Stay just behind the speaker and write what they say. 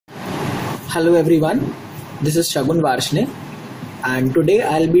Hello everyone, this is Shagun Varshne and today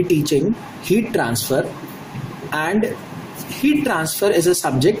I'll be teaching heat transfer. And heat transfer is a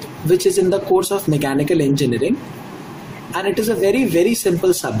subject which is in the course of mechanical engineering, and it is a very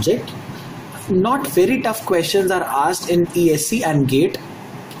simple subject. Not very tough questions are asked in ESC and GATE,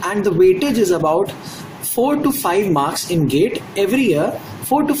 and the weightage is about 4 to 5 marks in GATE. Every year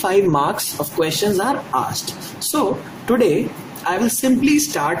 4 to 5 marks of questions are asked. So today I will simply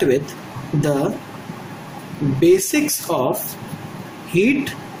start with the basics of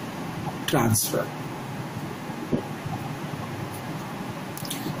heat transfer.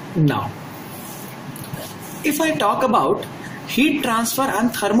 Now, if I talk about heat transfer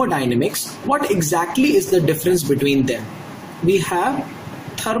and thermodynamics, what exactly is the difference between them? We have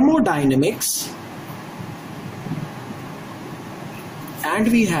thermodynamics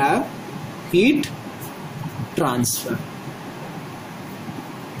and we have heat transfer.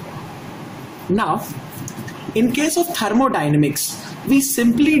 Now, in case of thermodynamics, we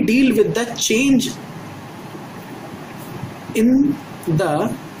simply deal with the change in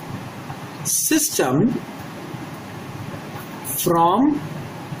the system from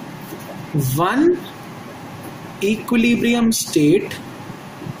one equilibrium state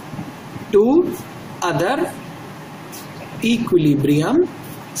to other equilibrium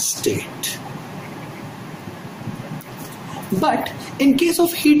state. But in case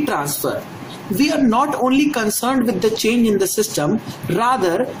of heat transfer, we are not only concerned with the change in the system,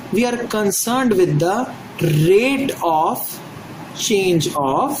 rather we are concerned with the rate of change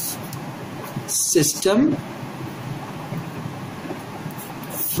of system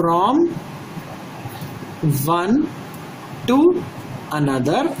from one to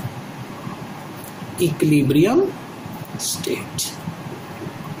another equilibrium state.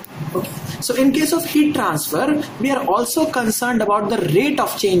 Okay. So in case of heat transfer, we are also concerned about the rate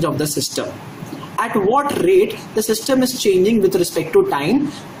of change of the system. At what rate the system is changing with respect to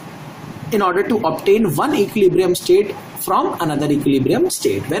time in order to obtain one equilibrium state from another equilibrium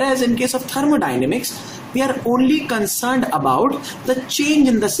state. Whereas in case of thermodynamics, we are only concerned about the change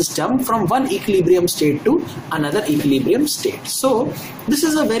in the system from one equilibrium state to another equilibrium state. So this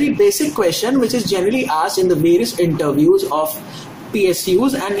is a very basic question which is generally asked in the various interviews of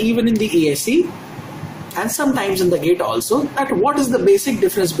PSUs and even in the ESC and sometimes in the GATE also, that what is the basic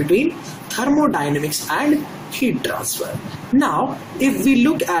difference between thermodynamics and heat transfer. Now, if we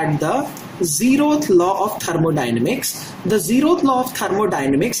look at the zeroth law of thermodynamics, the zeroth law of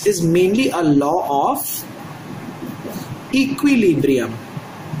thermodynamics is mainly a law of equilibrium.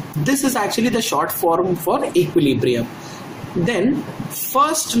 This is actually the short form for equilibrium. Then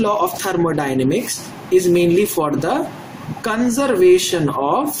first law of thermodynamics is mainly for the conservation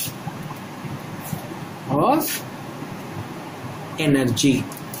of energy.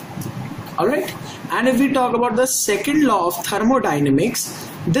 Alright, and if we talk about the second law of thermodynamics,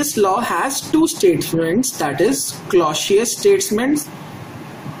 this law has two statements, that is Clausius statement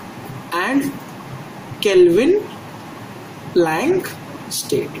and Kelvin-Planck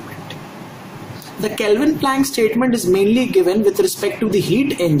statement. The Kelvin-Planck statement is mainly given with respect to the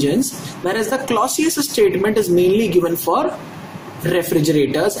heat engines, whereas the Clausius statement is mainly given for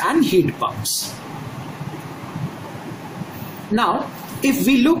refrigerators and heat pumps. Now, if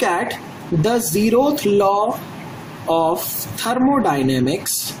we look at the zeroth law of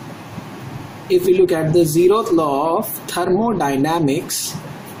thermodynamics, if we look at the zeroth law of thermodynamics,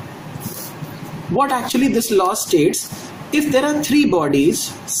 what actually this law states, if there are three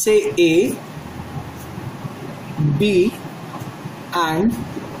bodies, say A, B and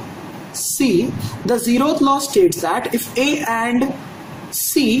C, the zeroth law states that if A and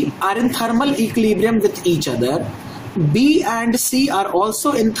C are in thermal equilibrium with each other, B and C are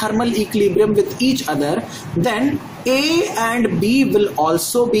also in thermal equilibrium with each other, then A and B will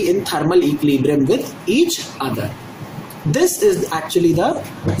also be in thermal equilibrium with each other. This is actually the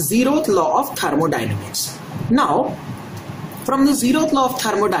zeroth law of thermodynamics. Now, from the zeroth law of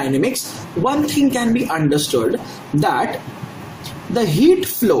thermodynamics, one thing can be understood, that the heat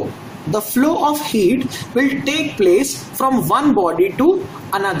flow, the flow of heat will take place from one body to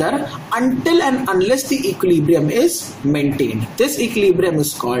another until and unless the equilibrium is maintained. This equilibrium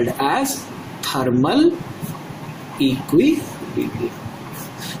is called as thermal equilibrium.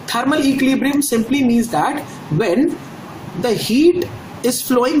 Thermal equilibrium simply means that when the heat is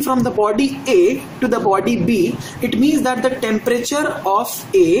flowing from the body A to the body B, it means that the temperature of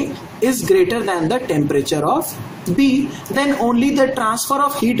A is greater than the temperature of B, then only the transfer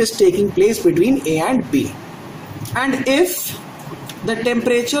of heat is taking place between A and B. And if the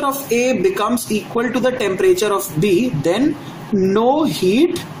temperature of A becomes equal to the temperature of B, then no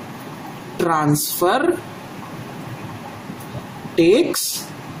heat transfer takes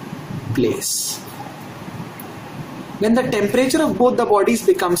place. When the temperature of both the bodies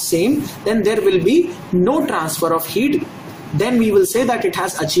becomes same, then there will be no transfer of heat. Then we will say that it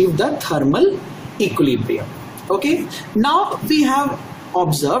has achieved the thermal equilibrium. Okay. Now we have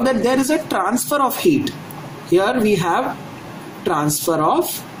observed that there is a transfer of heat. Here we have transfer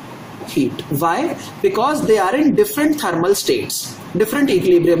of heat. Why? Because they are in different thermal states, different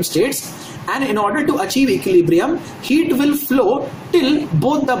equilibrium states, and in order to achieve equilibrium, heat will flow till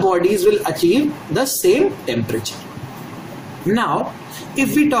both the bodies will achieve the same temperature. Now,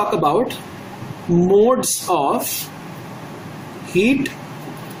 if we talk about modes of heat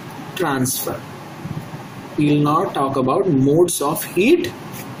transfer, we will now talk about modes of heat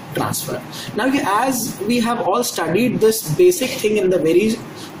transfer. Now, as we have all studied this basic thing in the very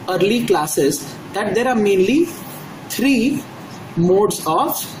early classes, that there are mainly 3 modes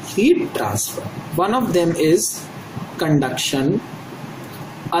of heat transfer. One of them is conduction,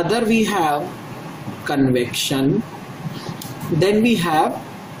 other we have convection, then we have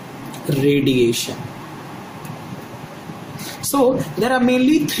radiation. So there are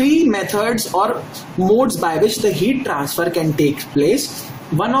mainly 3 methods or modes by which the heat transfer can take place.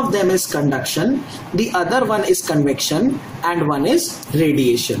 One of them is conduction, the other one is convection, and one is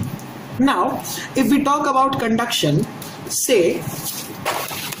radiation. Now, if we talk about conduction, say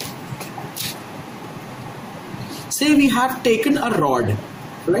we have taken a rod,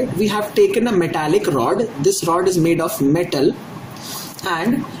 right? We have taken a metallic rod. This rod is made of metal,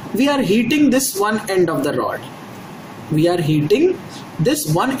 and we are heating this one end of the rod. We are heating this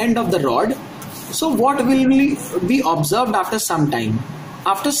one end of the rod. So what will be observed after some time?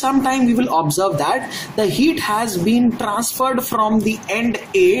 After some time we will observe that the heat has been transferred from the end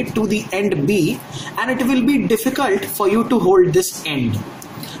A to the end B, and it will be difficult for you to hold this end.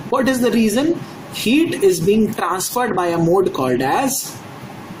 What is the reason? Heat is being transferred by a mode called as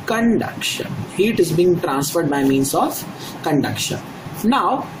conduction. Heat is being transferred by means of conduction.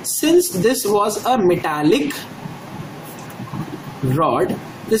 Now, since this was a metallic rod,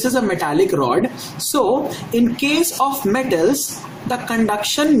 this is a metallic rod, so in case of metals, the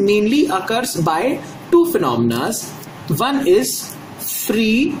conduction mainly occurs by 2 phenomena. One is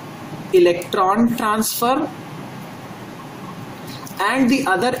free electron transfer, and the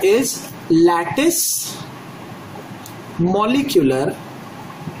other is lattice molecular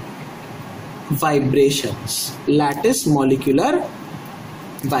vibrations. Lattice molecular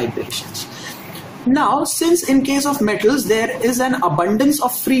vibrations. Now, since in case of metals there is an abundance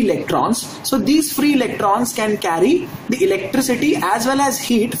of free electrons, so these free electrons can carry the electricity as well as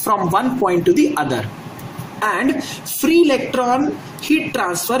heat from one point to the other. And free electron heat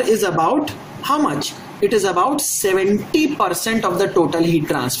transfer is about how much? It is about 70% of the total heat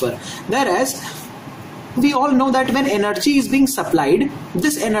transfer. Whereas we all know that when energy is being supplied,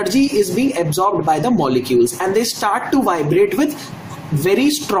 this energy is being absorbed by the molecules, and they start to vibrate with very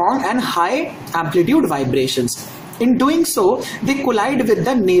strong and high amplitude vibrations. In doing so, they collide with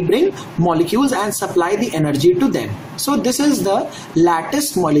the neighboring molecules and supply the energy to them. So this is the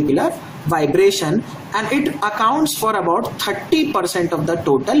lattice molecular vibration, and it accounts for about 30% of the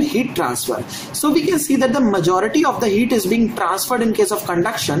total heat transfer. So we can see that the majority of the heat is being transferred in case of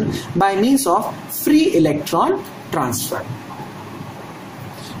conduction by means of free electron transfer.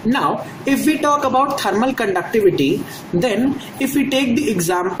 Now, if we talk about thermal conductivity, then if we take the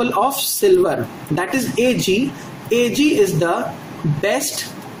example of silver, that is Ag, Ag is the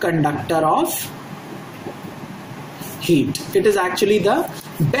best conductor of heat. It is actually the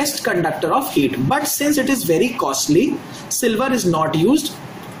best conductor of heat, but since it is very costly, silver is not used.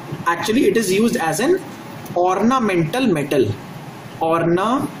 Actually, it is used as an ornamental metal.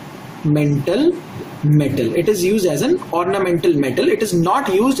 Ornamental metal. It is used as an ornamental metal. It is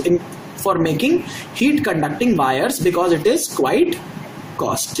not used for making heat conducting wires because it is quite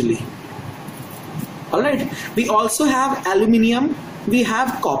costly. Alright, we also have aluminium, we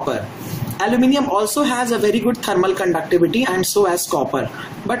have copper. Aluminium also has a very good thermal conductivity, and so has copper.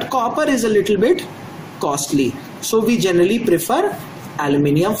 But copper is a little bit costly. So we generally prefer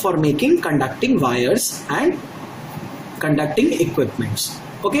aluminium for making conducting wires and conducting equipments.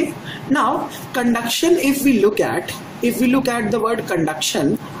 Okay, now conduction, if we look at the word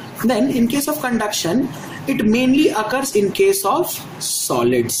conduction, then in case of conduction, it mainly occurs in case of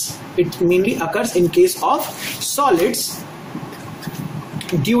solids. It mainly occurs in case of solids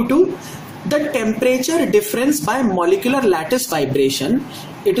due to the temperature difference by molecular lattice vibration.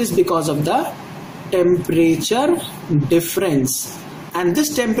 It is because of the temperature difference, and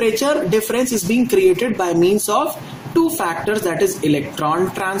this temperature difference is being created by means of 2 factors, that is electron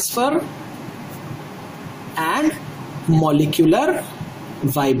transfer and molecular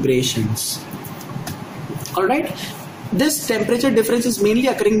vibrations. Alright, this temperature difference is mainly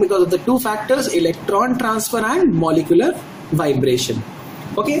occurring because of the two factors, electron transfer and molecular vibration.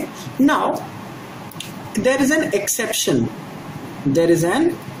 Okay, now there is an exception. There is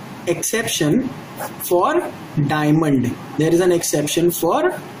an exception for diamond. There is an exception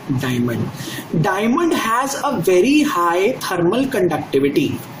for diamond. Diamond has a very high thermal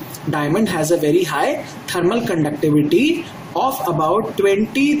conductivity. Diamond has a very high thermal conductivity of about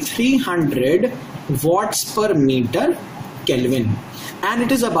 2300 watts per meter Kelvin, and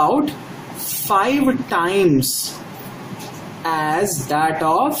it is about 5 times as that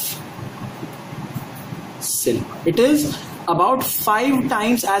of silver. It is about 5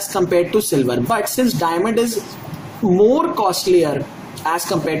 times as compared to silver, but since diamond is more costlier as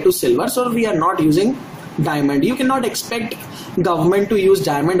compared to silver, so we are not using diamond. You cannot expect government to use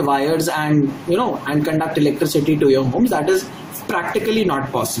diamond wires and and conduct electricity to your homes. That is practically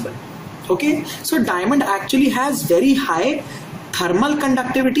not possible. Okay, so diamond actually has very high thermal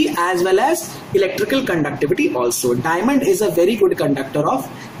conductivity as well as electrical conductivity also. Diamond is a very good conductor of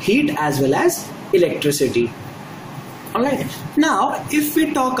heat as well as electricity. Alright, now if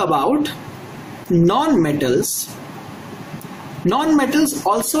we talk about non-metals, non-metals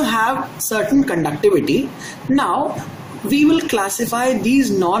also have certain conductivity. Now we will classify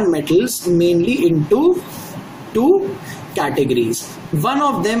these non-metals mainly into 2 categories. One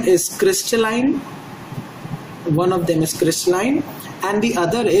of them is crystalline, and the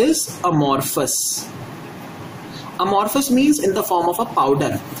other is amorphous. Amorphous means in the form of a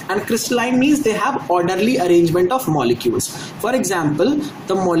powder, and crystalline means they have orderly arrangement of molecules. For example,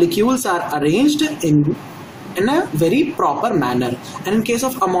 the molecules are arranged in a very proper manner, and in case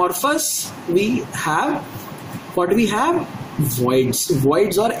of amorphous we have what we have?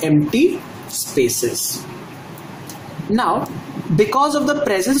 Voids or empty spaces. Now, because of the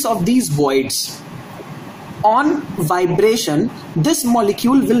presence of these voids, on vibration, this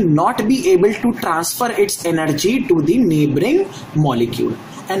molecule will not be able to transfer its energy to the neighboring molecule,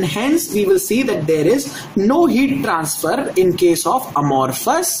 and hence we will see that there is no heat transfer in case of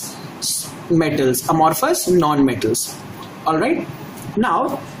amorphous metals, amorphous non-metals. Alright,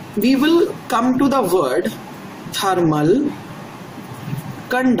 now we will come to the word thermal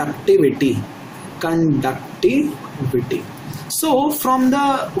conductivity. So from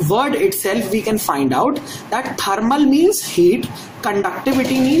the word itself we can find out that thermal means heat,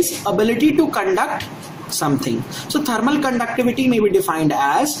 conductivity means ability to conduct something. So thermal conductivity may be defined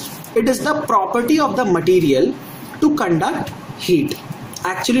as it is the property of the material to conduct heat.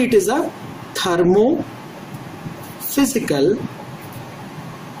 Actually it is a thermophysical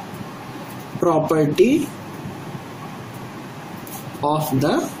property of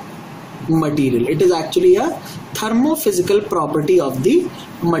the material. It is actually a thermophysical property of the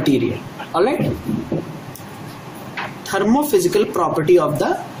material. Alright, thermophysical property of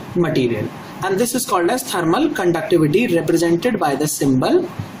the material, and this is called as thermal conductivity, represented by the symbol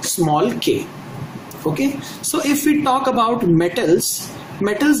small k. Okay, so if we talk about metals,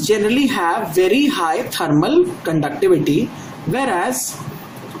 metals generally have very high thermal conductivity, whereas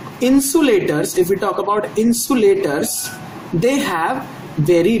insulators, if we talk about insulators, they have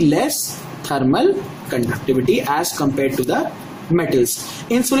very less thermal conductivity as compared to the metals.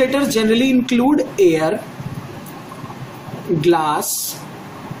 Insulators generally include air, glass,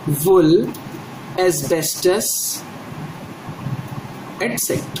 wool, asbestos,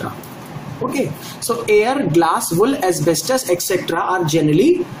 etc. Okay, so air, glass, wool, asbestos, etc. are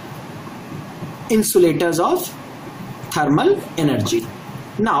generally insulators of thermal energy.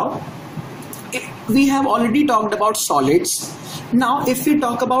 Now, we have already talked about solids. Now, if we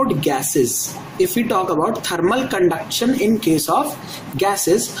talk about gases, if we talk about thermal conduction in case of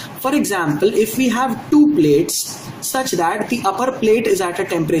gases, for example, if we have 2 plates such that the upper plate is at a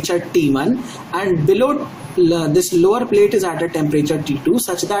temperature T1 and below this lower plate is at a temperature T2,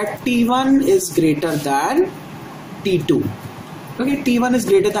 such that T1 is greater than T2. Okay, T1 is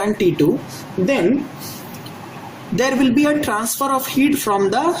greater than T2, then there will be a transfer of heat from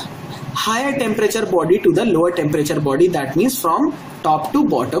the higher temperature body to the lower temperature body. That means from top to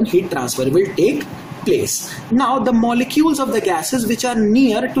bottom heat transfer will take place. Now the molecules of the gases which are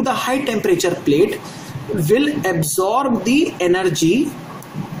near to the high temperature plate will absorb the energy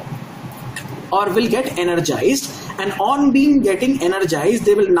or will get energized, and on being getting energized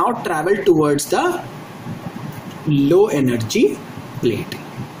they will now travel towards the low energy plate.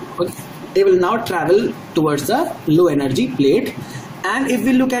 Okay, they will now travel towards the low energy plate. And if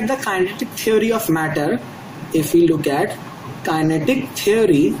we look at the kinetic theory of matter, if we look at kinetic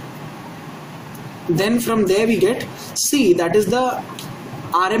theory Then from there we get C, that is the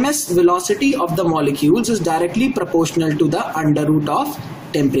RMS velocity of the molecules is directly proportional to the under root of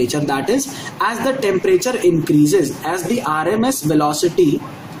temperature. That is, as the temperature increases, as the RMS velocity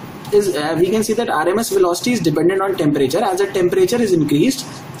is, we can see that RMS velocity is dependent on temperature. As the temperature is increased,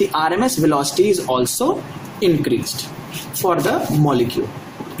 the RMS velocity is also increased for the molecule.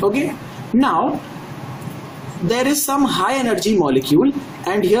 Okay, now there is some high energy molecule,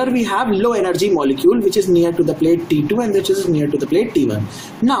 and here we have low energy molecule which is near to the plate T2 and which is near to the plate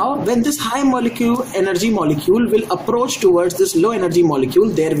T1. Now when this high energy molecule will approach towards this low energy molecule,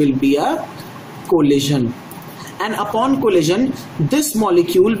 there will be a collision, and upon collision this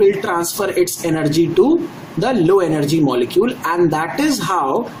molecule will transfer its energy to the low energy molecule, and that is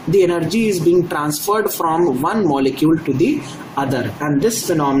how the energy is being transferred from one molecule to the other, and this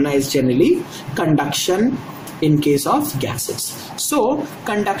phenomena is generally conduction in case of gases. So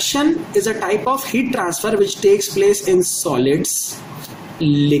conduction is a type of heat transfer which takes place in solids,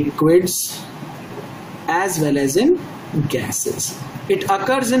 liquids as well as in gases. It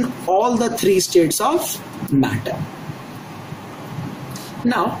occurs in all the three states of matter.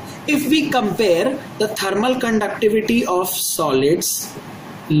 Now if we compare the thermal conductivity of solids,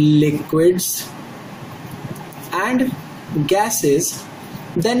 liquids and gases,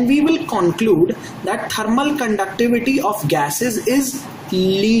 then we will conclude that thermal conductivity of gases is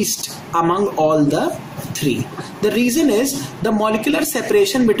least among all the three. The reason is the molecular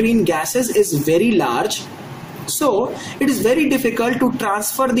separation between gases is very large, so it is very difficult to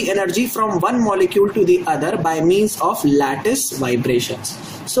transfer the energy from one molecule to the other by means of lattice vibrations.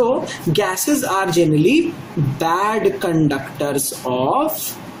 So gases are generally bad conductors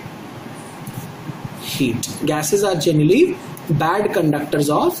of heat. Gases are generally bad conductors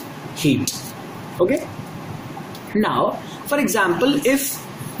of heat. Okay, now for example, if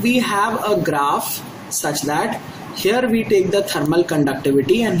we have a graph such that here we take the thermal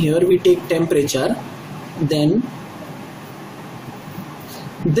conductivity and here we take temperature, then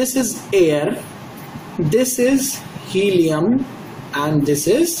this is air, this is helium and this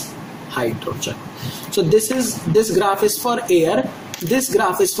is hydrogen. So this graph is for air, this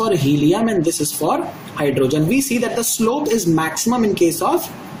graph is for helium and this is for hydrogen. We see that the slope is maximum in case of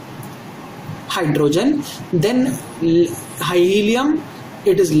hydrogen, then helium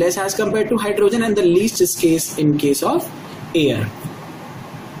it is less as compared to hydrogen, and the least is case in case of air.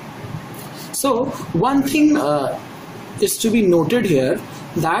 So one thing is to be noted here,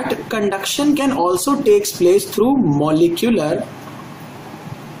 that conduction can also take place through molecular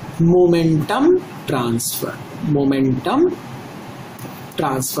momentum transfer.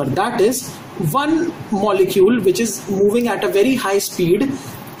 That is, one molecule which is moving at a very high speed,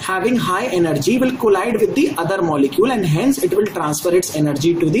 having high energy, will collide with the other molecule and hence it will transfer its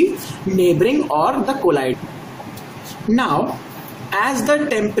energy to the neighboring or the collide. Now as the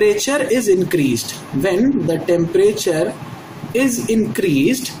temperature is increased, when the temperature is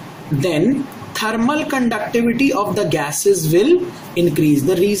increased, then thermal conductivity of the gases will increase.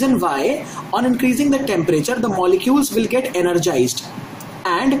 The reason why, on increasing the temperature, the molecules will get energized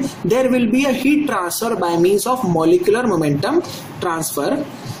and there will be a heat transfer by means of molecular momentum transfer.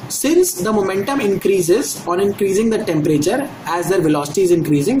 Since the momentum increases on increasing the temperature as their velocity is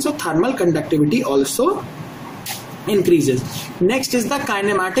increasing, so thermal conductivity also increases. Next is the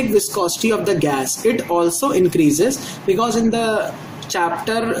kinematic viscosity of the gas. It also increases because in the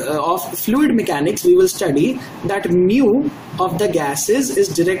chapter of fluid mechanics we will study that mu of the gases is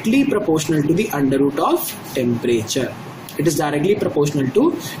directly proportional to the under root of temperature. It is directly proportional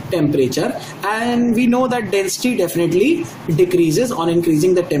to temperature, and we know that density definitely decreases on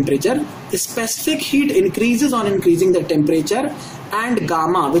increasing the temperature. Specific heat increases on increasing the temperature, and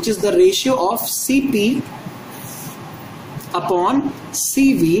gamma, which is the ratio of Cp upon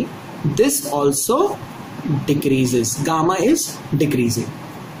Cv, this also decreases. Gamma is decreasing.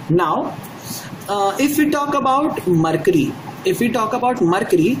 Now if we talk about mercury,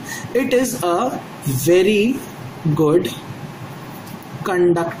 it is a very good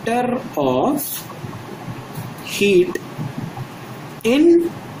conductor of heat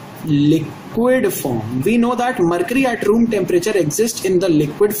in liquid form. We know that mercury at room temperature exists in the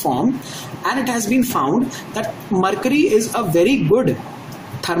liquid form, and it has been found that mercury is a very good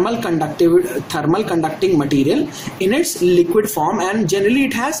thermal conducting material in its liquid form, and generally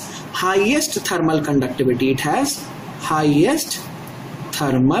it has highest thermal conductivity. It has highest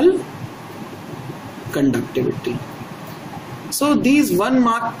thermal conductivity. So these 1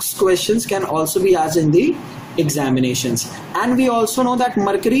 mark questions can also be asked in the examinations, and we also know that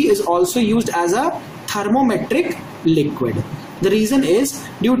mercury is also used as a thermometric liquid. The reason is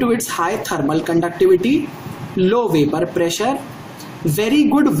due to its high thermal conductivity, low vapor pressure, very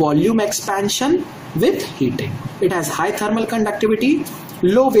good volume expansion with heating. It has high thermal conductivity,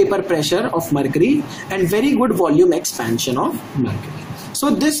 low vapor pressure of mercury, and very good volume expansion of mercury.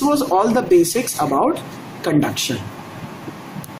 So this was all the basics about conduction.